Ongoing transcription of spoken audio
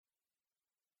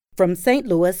from St.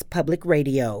 Louis Public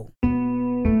Radio.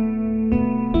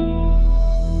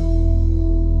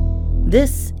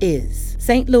 This is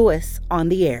St. Louis on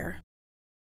the Air.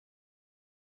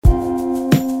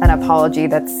 An apology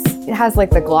it has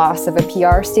like the gloss of a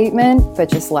PR statement,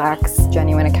 but just lacks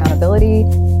genuine accountability.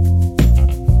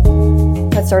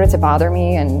 That started to bother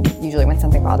me, and usually when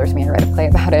something bothers me, I write a play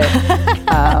about it.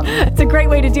 It's a great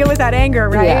way to deal with that anger,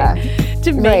 right? Yeah.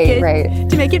 To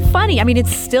make it funny. I mean,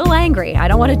 it's still angry. I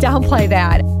don't want to downplay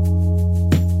that.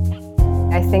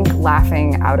 I think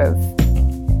laughing out of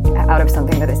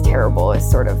something that is terrible is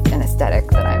sort of an aesthetic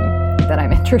that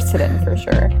I'm interested in, for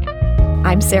sure.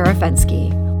 I'm Sarah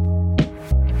Fenske.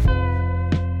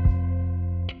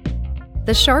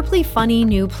 The sharply funny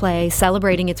new play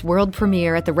celebrating its world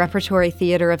premiere at the Repertory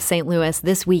Theater of St. Louis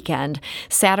this weekend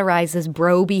satirizes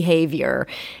bro behavior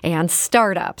and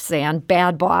startups and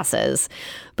bad bosses.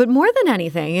 But more than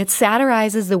anything, it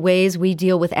satirizes the ways we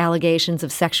deal with allegations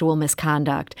of sexual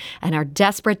misconduct and our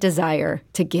desperate desire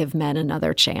to give men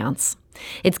another chance.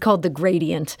 It's called The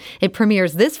Gradient. It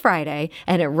premieres this Friday,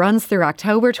 and it runs through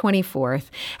October 24th.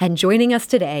 And joining us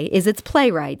today is its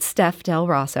playwright, Steph Del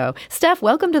Rosso. Steph,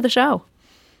 welcome to the show.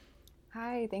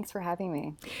 Hi, thanks for having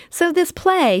me. So this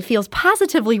play feels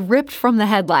positively ripped from the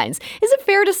headlines. Is it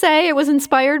fair to say it was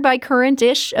inspired by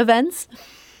current-ish events?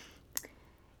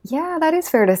 Yeah, that is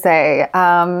fair to say.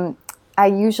 I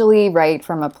usually write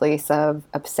from a place of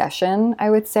obsession, I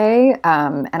would say.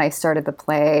 And I started the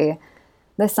play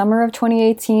the summer of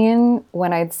 2018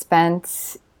 when I'd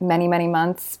spent many, many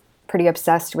months pretty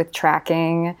obsessed with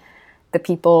tracking the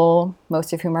people,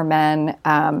 most of whom are men,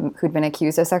 who'd been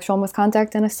accused of sexual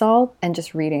misconduct and assault, and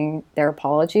just reading their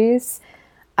apologies.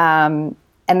 And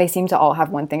they seemed to all have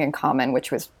one thing in common, which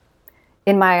was,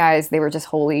 in my eyes, they were just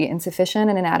wholly insufficient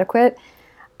and inadequate.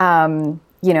 And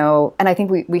I think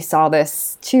we saw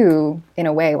this too, in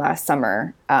a way, last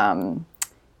summer,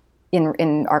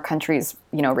 in our country's,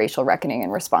 racial reckoning in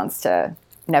response to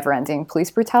never-ending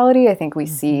police brutality. I think we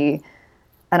see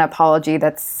an apology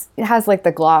it has like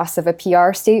the gloss of a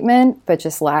PR statement, but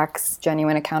just lacks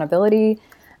genuine accountability.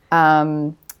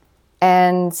 And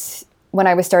when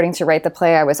I was starting to write the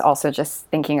play, I was also just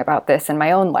thinking about this in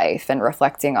my own life and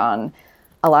reflecting on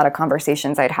a lot of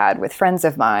conversations I'd had with friends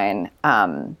of mine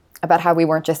about how we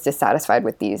weren't just dissatisfied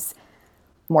with these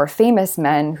more famous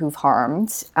men who've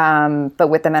harmed, but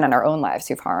with the men in our own lives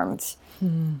who've harmed.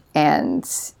 And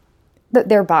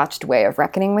their botched way of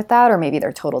reckoning with that, or maybe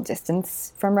their total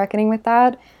distance from reckoning with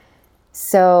that.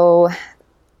 So,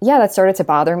 yeah, that started to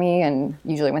bother me, and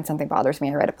usually when something bothers me,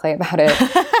 I write a play about it.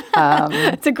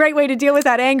 It's a great way to deal with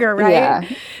that anger, right? Yeah.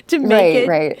 To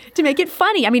make it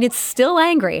funny. I mean, it's still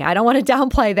angry. I don't want to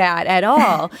downplay that at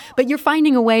all. But you're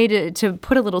finding a way to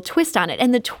put a little twist on it.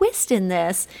 And the twist in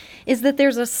this is that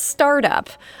there's a startup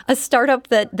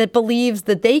that believes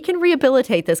that they can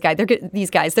rehabilitate these guys.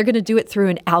 They're going to do it through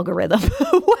an algorithm.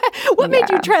 What made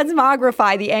you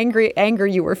transmogrify the anger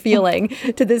you were feeling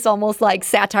to this almost like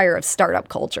satire of startup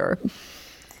culture?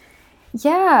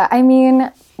 Yeah, I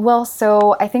mean,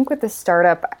 so I think with the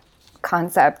startup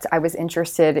concept, I was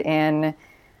interested in,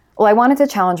 I wanted to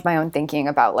challenge my own thinking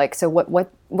about so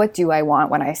what do I want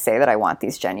when I say that I want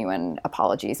these genuine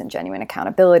apologies and genuine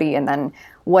accountability? And then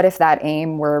what if that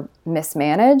aim were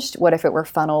mismanaged? What if it were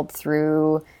funneled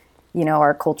through,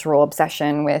 our cultural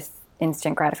obsession with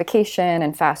instant gratification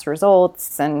and fast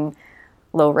results and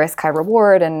low risk, high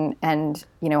reward and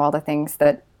all the things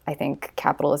that I think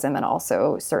capitalism and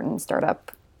also certain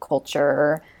startup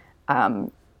culture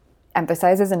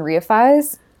emphasizes and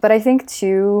reifies. But I think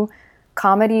too,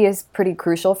 comedy is pretty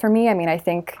crucial for me. I mean, I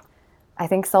think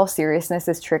self-seriousness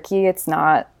is tricky. It's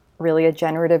not really a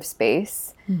generative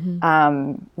space.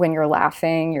 Mm-hmm. When you're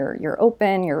laughing, you're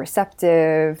open, you're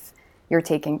receptive, you're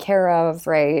taken care of,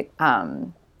 right?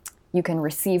 You can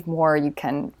receive more. You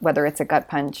can, whether it's a gut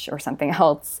punch or something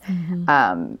else.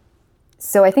 Mm-hmm.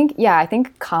 So I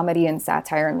think comedy and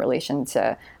satire in relation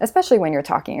to, especially when you're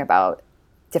talking about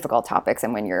difficult topics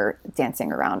and when you're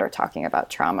dancing around or talking about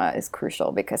trauma, is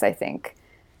crucial, because I think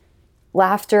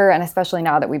laughter, and especially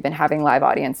now that we've been having live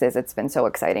audiences, it's been so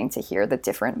exciting to hear the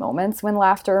different moments when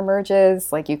laughter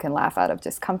emerges. Like, you can laugh out of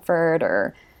discomfort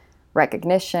or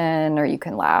recognition, or you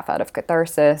can laugh out of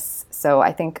catharsis. So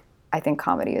I think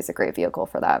comedy is a great vehicle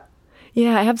for that.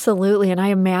 Yeah, absolutely. And I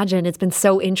imagine it's been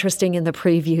so interesting in the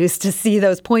previews to see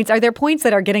those points. Are there points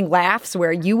that are getting laughs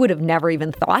where you would have never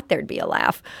even thought there'd be a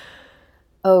laugh?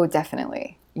 Oh,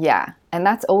 definitely. Yeah. And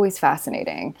that's always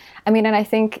fascinating. I mean, and I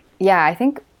think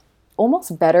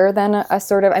almost better than a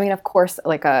sort of, I mean, of course,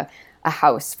 like a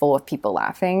house full of people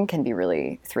laughing can be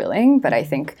really thrilling. But I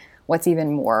think what's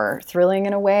even more thrilling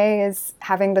in a way is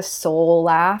having the soul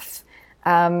laugh,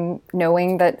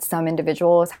 knowing that some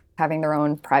individual is having their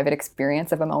own private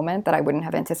experience of a moment that I wouldn't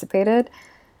have anticipated.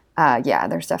 Yeah,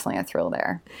 there's definitely a thrill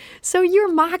there. So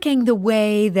you're mocking the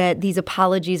way that these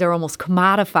apologies are almost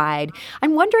commodified.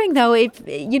 I'm wondering, though, if,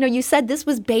 you said this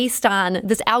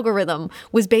algorithm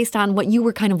was based on what you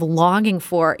were kind of longing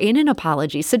for in an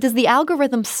apology. So does the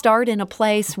algorithm start in a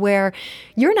place where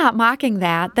you're not mocking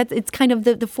that it's kind of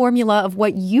the formula of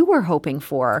what you were hoping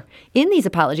for in these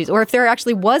apologies? Or if there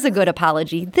actually was a good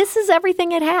apology, this is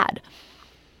everything it had?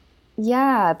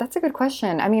 Yeah, that's a good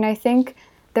question. I mean, I think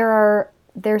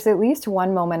there's at least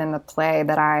one moment in the play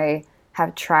that I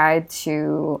have tried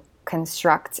to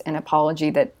construct an apology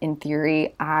that in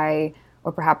theory I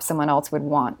or perhaps someone else would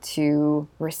want to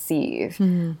receive.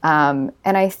 Mm-hmm.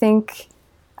 And I think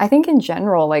in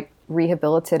general, like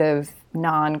rehabilitative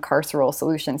non-carceral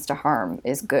solutions to harm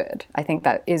is good. I think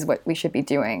that is what we should be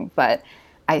doing. But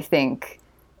I think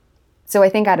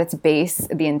at its base,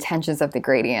 the intentions of The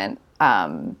Gradient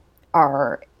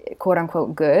are quote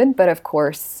unquote good. But of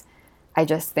course, I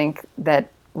just think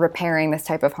that repairing this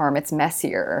type of harm, it's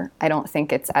messier. I don't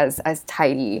think it's as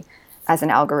tidy as an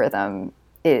algorithm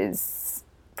is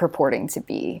purporting to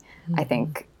be. Mm-hmm. I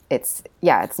think it's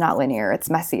not linear. It's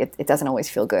messy. It doesn't always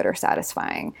feel good or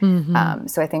satisfying. Mm-hmm.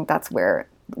 So I think that's where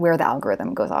the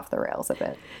algorithm goes off the rails a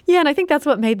bit. Yeah, and I think that's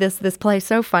what made this play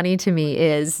so funny to me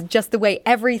is just the way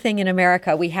everything in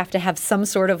America, we have to have some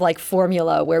sort of like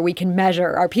formula where we can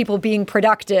measure, are people being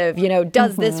productive,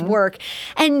 does mm-hmm. this work?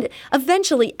 And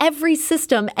eventually every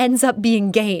system ends up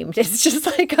being gamed. It's just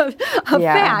like a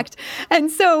fact.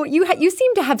 And so you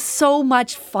seem to have so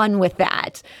much fun with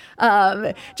that.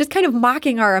 Just kind of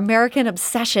mocking our American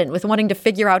obsession with wanting to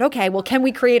figure out, okay, well, can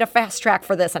we create a fast track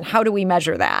for this? And how do we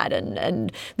measure that?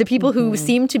 And the people mm-hmm. who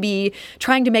seem to be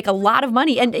trying to make a lot of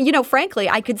money. And, frankly,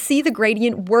 I could see The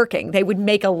Gradient working. They would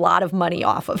make a lot of money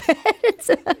off of it.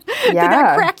 Did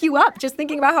that crack you up just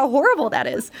thinking about how horrible that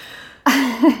is?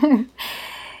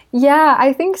 Yeah,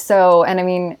 I think so. And I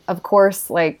mean, of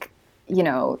course,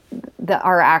 our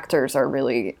actors are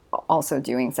really also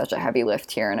doing such a heavy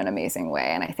lift here in an amazing way.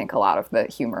 And I think a lot of the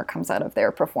humor comes out of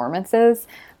their performances.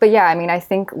 But yeah, I mean, I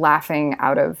think laughing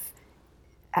out of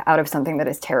something that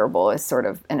is terrible is sort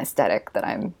of an aesthetic that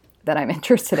I'm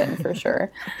interested in for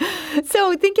sure.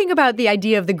 So thinking about the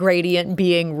idea of The Gradient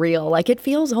being real, like it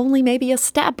feels only maybe a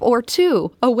step or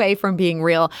two away from being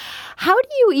real. How do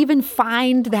you even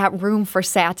find that room for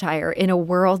satire in a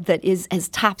world that is as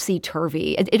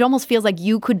topsy-turvy? It almost feels like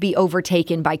you could be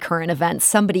overtaken by current events.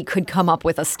 Somebody could come up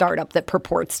with a startup that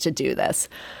purports to do this.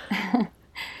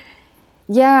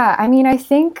 Yeah, I mean, I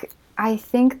think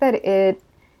that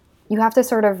you have to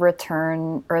sort of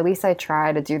return, or at least I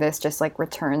try to do this, just like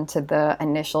return to the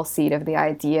initial seed of the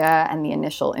idea and the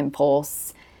initial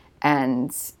impulse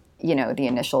and, the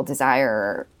initial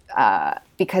desire.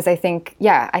 Because I think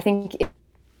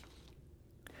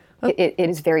it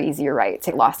is very easy, you're right,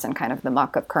 to get lost in kind of the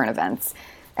muck of current events.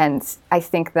 And I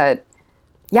think that,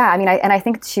 I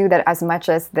think too that as much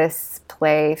as this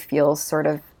play feels sort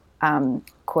of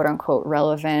quote unquote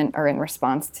relevant or in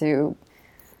response to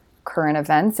current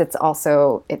events, it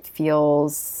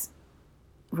feels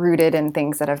rooted in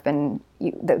things that have been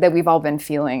that we've all been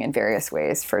feeling in various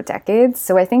ways for decades.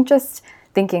 So I think just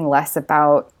thinking less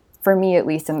about, for me at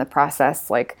least in the process,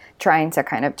 like trying to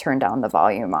kind of turn down the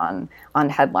volume on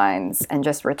headlines and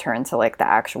just return to like the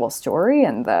actual story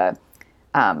and the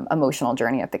emotional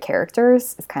journey of the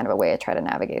characters is kind of a way I try to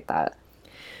navigate that.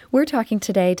 We're talking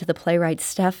today to the playwright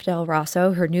Steph Del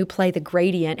Rosso. Her new play, The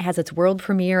Gradient, has its world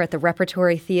premiere at the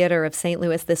Repertory Theater of St.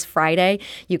 Louis this Friday.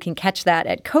 You can catch that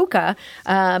at COCA.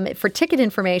 For ticket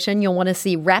information, you'll want to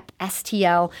see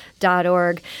repstl.org.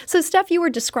 So, Steph, you were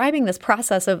describing this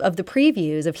process of the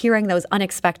previews, of hearing those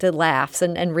unexpected laughs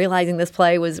and realizing this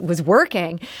play was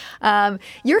working.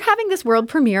 You're having this world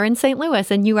premiere in St.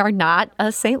 Louis, and you are not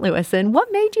a St. Louisan.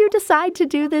 What made you decide to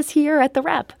do this here at the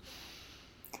Rep?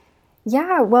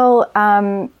 Yeah, well,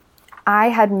 I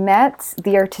had met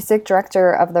the artistic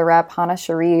director of the Rep, Hannah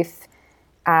Sharif,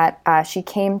 she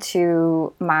came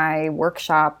to my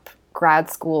workshop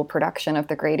grad school production of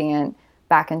The Gradient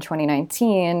back in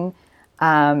 2019,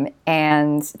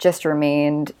 and just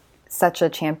remained such a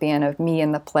champion of me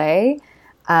in the play.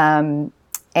 And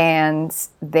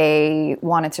they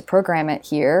wanted to program it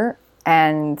here,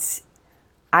 and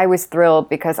I was thrilled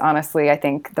because honestly, I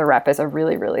think the Rep is a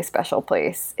really, really special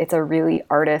place. It's a really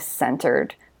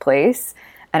artist-centered place,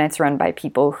 and it's run by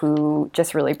people who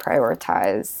just really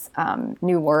prioritize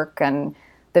new work and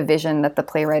the vision that the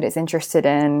playwright is interested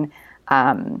in.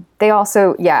 They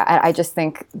also, I just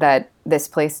think that this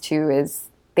place too is,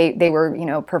 they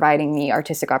were, providing me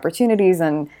artistic opportunities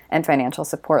and financial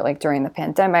support like during the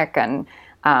pandemic. And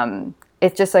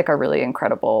it's just like a really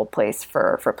incredible place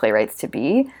for playwrights to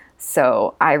be.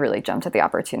 So I really jumped at the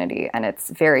opportunity, and it's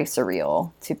very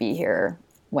surreal to be here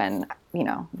when,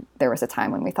 there was a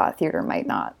time when we thought theater might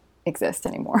not exist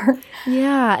anymore.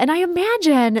 Yeah, and I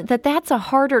imagine that that's a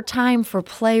harder time for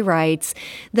playwrights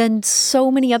than so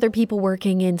many other people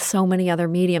working in so many other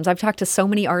mediums. I've talked to so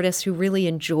many artists who really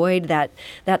enjoyed that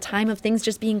time of things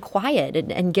just being quiet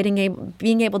and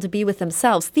being able to be with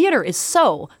themselves. Theater is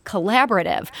so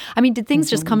collaborative. I mean, did things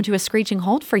just come to a screeching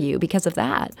halt for you because of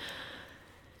that?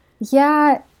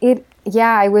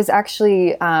 I was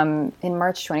actually in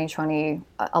March 2020,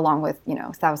 along with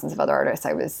thousands of other artists.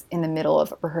 I was in the middle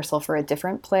of rehearsal for a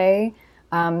different play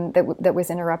that was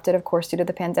interrupted, of course, due to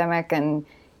the pandemic. And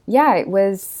it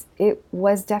was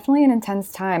definitely an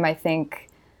intense time. I think,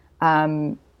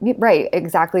 right,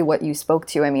 exactly what you spoke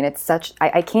to. I mean,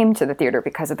 I came to the theater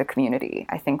because of the community.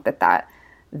 I think that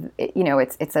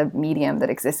it's a medium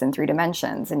that exists in 3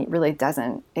 dimensions, and it really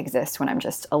doesn't exist when I'm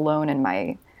just alone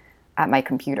at my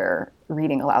computer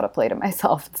reading aloud a play to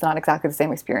myself. It's not exactly the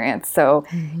same experience. So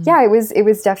it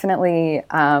was definitely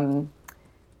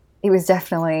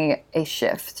a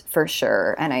shift for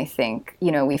sure. And I think,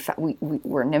 we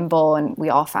were nimble, and we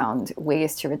all found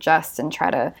ways to adjust and try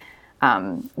to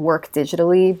work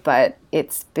digitally, but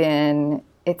it's been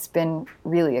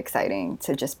really exciting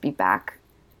to just be back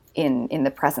in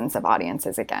the presence of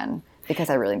audiences again, because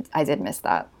I did miss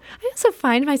that. I also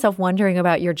find myself wondering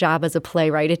about your job as a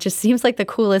playwright. It just seems like the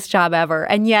coolest job ever.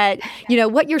 And yet,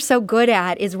 what you're so good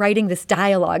at is writing this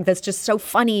dialogue that's just so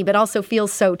funny, but also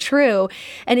feels so true.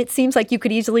 And it seems like you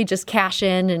could easily just cash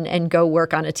in and go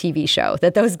work on a TV show,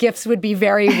 that those gifts would be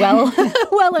very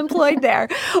well employed there.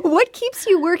 What keeps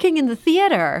you working in the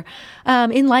theater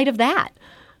in light of that?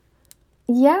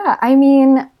 Yeah, I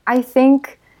mean, I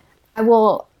think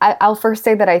I'll first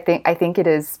say that I think it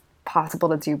is possible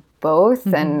to do both,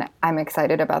 and I'm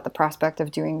excited about the prospect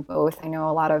of doing both. I know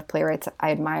a lot of playwrights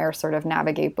I admire sort of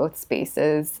navigate both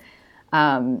spaces,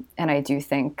 and I do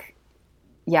think,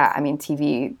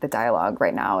 TV, the dialogue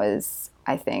right now is,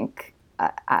 I think,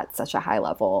 at such a high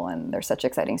level, and there's such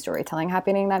exciting storytelling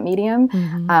happening in that medium.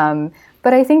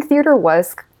 But I think theater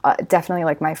was definitely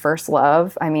like my first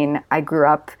love. I mean, I grew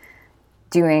up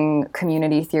doing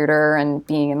community theater and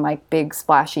being in like big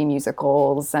splashy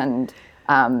musicals, and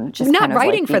just not kind of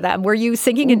writing for them. Were you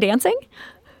singing and dancing?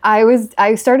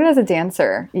 I started as a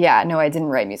dancer. Yeah, no, I didn't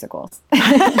write musicals.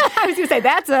 I was going to say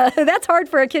that's hard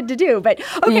for a kid to do. But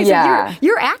okay, so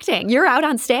you're acting. You're out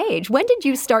on stage. When did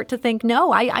you start to think,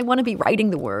 no, I want to be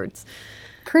writing the words?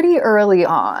 Pretty early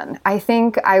on. I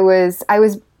think I was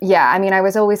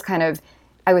always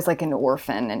I was like an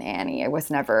orphan in Annie. I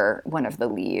was never one of the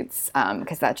leads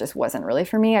because that just wasn't really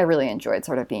for me. I really enjoyed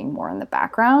sort of being more in the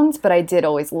background, but I did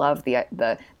always love the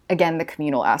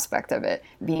communal aspect of it,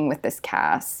 being with this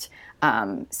cast.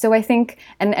 So I think,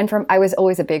 I was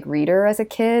always a big reader as a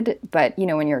kid, but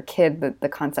when you're a kid, the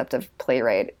concept of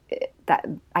playwright, that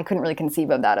I couldn't really conceive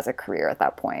of that as a career at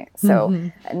that point.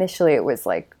 So initially it was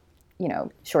like,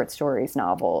 short stories,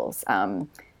 novels. And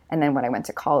then when I went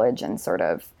to college and sort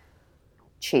of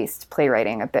chased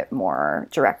playwriting a bit more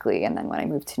directly, and then when I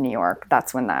moved to New York,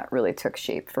 that's when that really took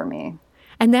shape for me.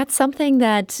 And that's something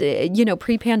that,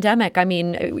 pre-pandemic, I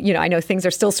mean, I know things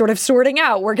are still sort of sorting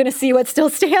out. We're going to see what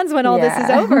still stands when all this is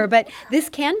over, but this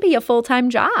can be a full-time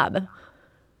job.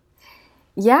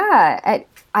 Yeah,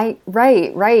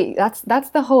 right. That's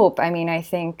the hope. I mean, I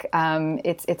think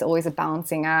it's always a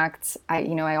balancing act.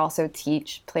 I also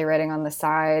teach playwriting on the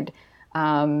side.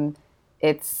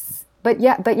 But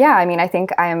yeah. I mean, I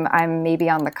think I'm maybe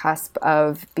on the cusp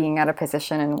of being at a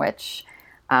position in which,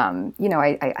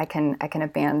 I can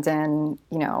abandon,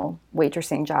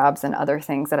 waitressing jobs and other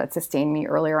things that had sustained me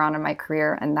earlier on in my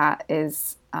career, and that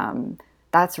is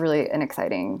that's really an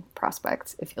exciting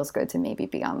prospect. It feels good to maybe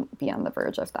be on the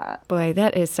verge of that. Boy,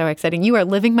 that is so exciting. You are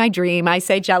living my dream, I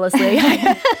say jealously.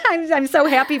 I'm so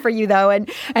happy for you, though. And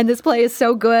this play is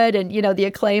so good. And, the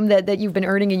acclaim that you've been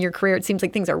earning in your career, it seems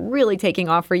like things are really taking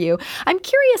off for you. I'm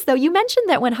curious, though, you mentioned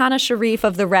that when Hannah Sharif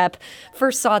of The Rep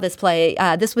first saw this play,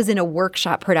 this was in a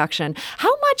workshop production.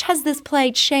 How much has this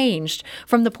play changed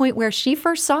from the point where she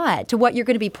first saw it to what you're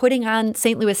going to be putting on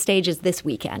St. Louis stages this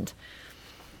weekend?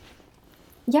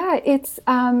 Yeah, it's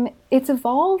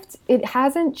evolved. It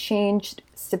hasn't changed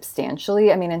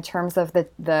substantially. I mean, in terms of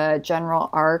the general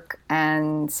arc,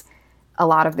 and a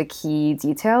lot of the key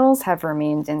details have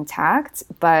remained intact.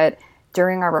 But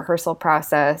during our rehearsal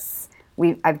process,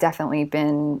 I've definitely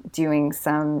been doing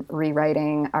some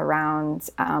rewriting around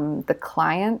the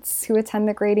clients who attend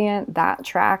the Gradient. That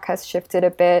track has shifted a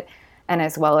bit, and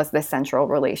as well as the central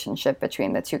relationship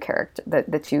between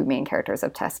the two main characters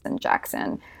of Tess and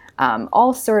Jackson.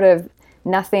 All sort of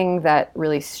nothing that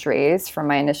really strays from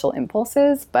my initial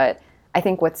impulses, but I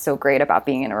think what's so great about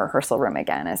being in a rehearsal room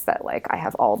again is that like I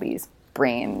have all these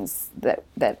brains that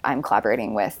I'm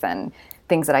collaborating with and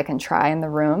things that I can try in the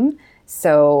room.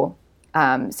 So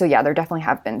yeah, there definitely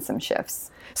have been some shifts.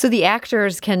 So the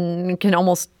actors can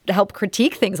almost help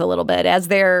critique things a little bit as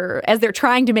they're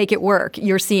trying to make it work.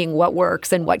 You're seeing what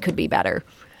works and what could be better.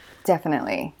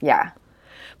 Definitely, yeah.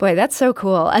 Boy, that's so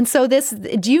cool. And so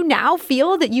do you now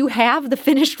feel that you have the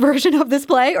finished version of this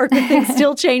play, or could things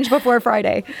still change before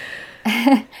Friday?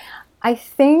 I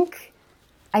think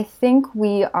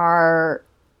we are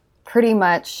pretty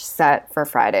much set for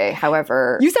Friday.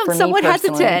 However, you sound somewhat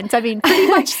hesitant. I mean, pretty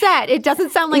much set. It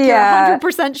doesn't sound like you're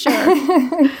 100%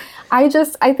 sure.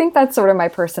 I think that's sort of my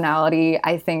personality.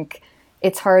 I think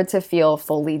it's hard to feel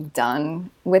fully done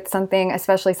with something,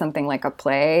 especially something like a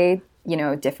play,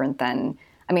 different than,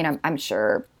 I mean, I'm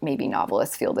sure maybe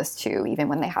novelists feel this too, even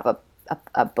when they have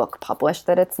a book published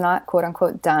that it's not quote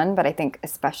unquote done. But I think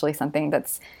especially something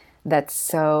that's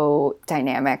so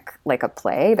dynamic, like a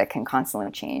play that can constantly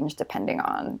change depending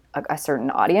on a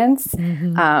certain audience.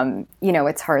 Mm-hmm.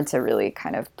 It's hard to really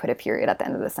kind of put a period at the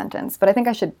end of the sentence. But I think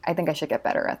I should get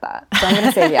better at that. So I'm going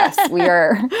to say yes. We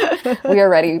are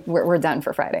ready. We're done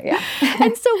for Friday. Yeah.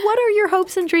 And so, what are your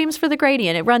hopes and dreams for The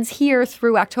Gradient? It runs here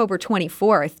through October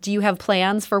 24th. Do you have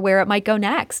plans for where it might go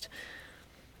next?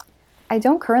 I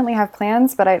don't currently have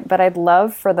plans, but I'd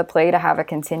love for the play to have a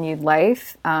continued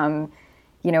life.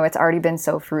 It's already been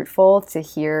so fruitful to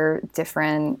hear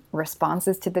different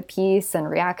responses to the piece and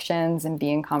reactions and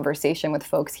be in conversation with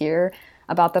folks here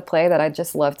about the play that I'd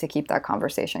just love to keep that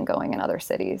conversation going in other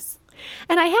cities.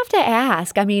 And I have to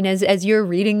ask, I mean, as you're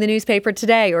reading the newspaper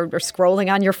today or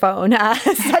scrolling on your phone,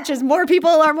 such as more people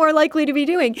are more likely to be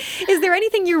doing, is there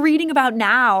anything you're reading about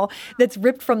now that's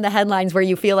ripped from the headlines where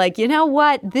you feel like, you know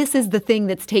what, this is the thing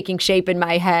that's taking shape in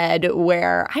my head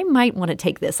where I might want to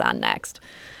take this on next?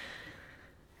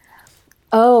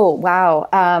 Oh, wow.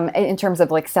 In terms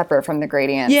of like separate from The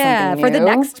Gradient. Yeah, for the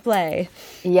next play.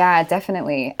 Yeah,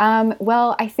 definitely.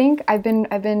 Well, I think I've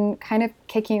been kind of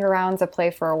kicking around a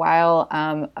play for a while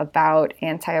about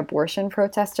anti-abortion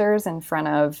protesters in front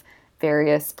of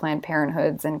various Planned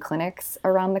Parenthoods and clinics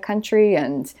around the country.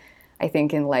 And I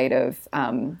think in light of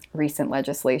recent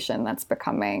legislation that's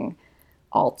becoming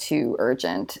all too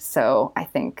urgent. So I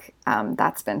think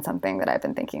that's been something that I've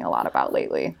been thinking a lot about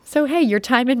lately. So, hey, your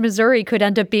time in Missouri could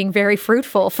end up being very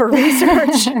fruitful for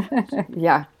research.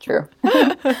 Yeah, true.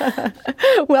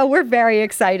 Well, we're very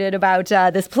excited about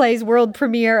this play's world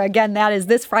premiere. Again, that is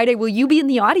this Friday. Will you be in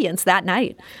the audience that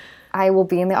night? I will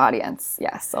be in the audience.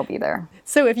 Yes, I'll be there.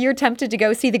 So if you're tempted to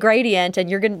go see The Gradient and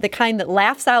you're the kind that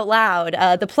laughs out loud,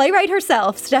 the playwright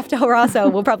herself, Steph Del Rosso,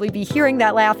 will probably be hearing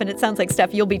that laugh. And it sounds like,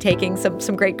 Steph, you'll be taking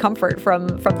some great comfort from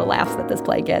the laughs that this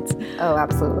play gets. Oh,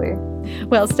 absolutely.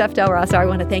 Well, Steph Del Rosso, I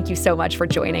want to thank you so much for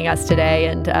joining us today.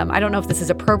 And I don't know if this is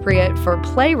appropriate for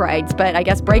playwrights, but I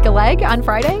guess break a leg on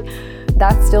Friday?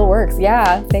 That still works.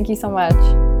 Yeah. Thank you so much.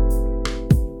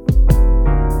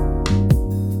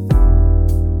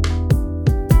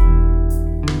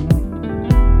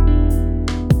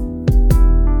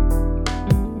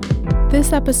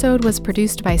 This episode was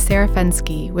produced by Sarah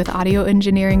Fensky, with audio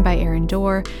engineering by Aaron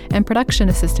Dorr and production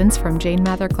assistance from Jane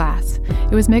Mather-Glass.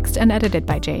 It was mixed and edited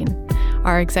by Jane.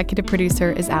 Our executive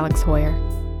producer is Alex Hoyer.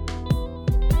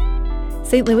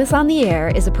 St. Louis on the Air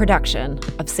is a production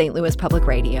of St. Louis Public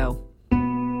Radio.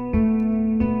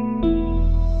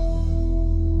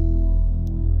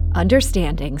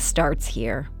 Understanding starts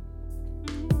here.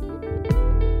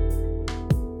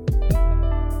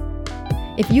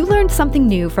 If you learned something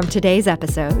new from today's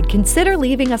episode, consider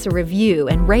leaving us a review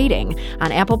and rating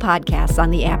on Apple Podcasts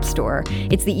on the App Store.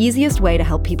 It's the easiest way to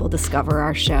help people discover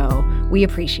our show. We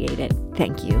appreciate it.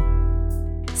 Thank you.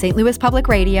 St. Louis Public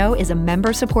Radio is a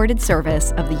member-supported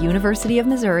service of the University of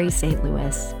Missouri, St.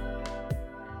 Louis.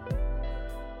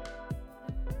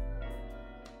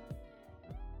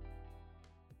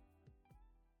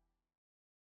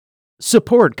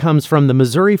 Support comes from the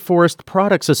Missouri Forest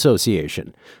Products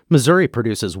Association. Missouri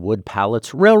produces wood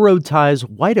pallets, railroad ties,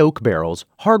 white oak barrels,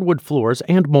 hardwood floors,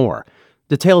 and more.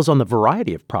 Details on the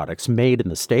variety of products made in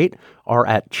the state are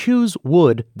at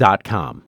choosewood.com.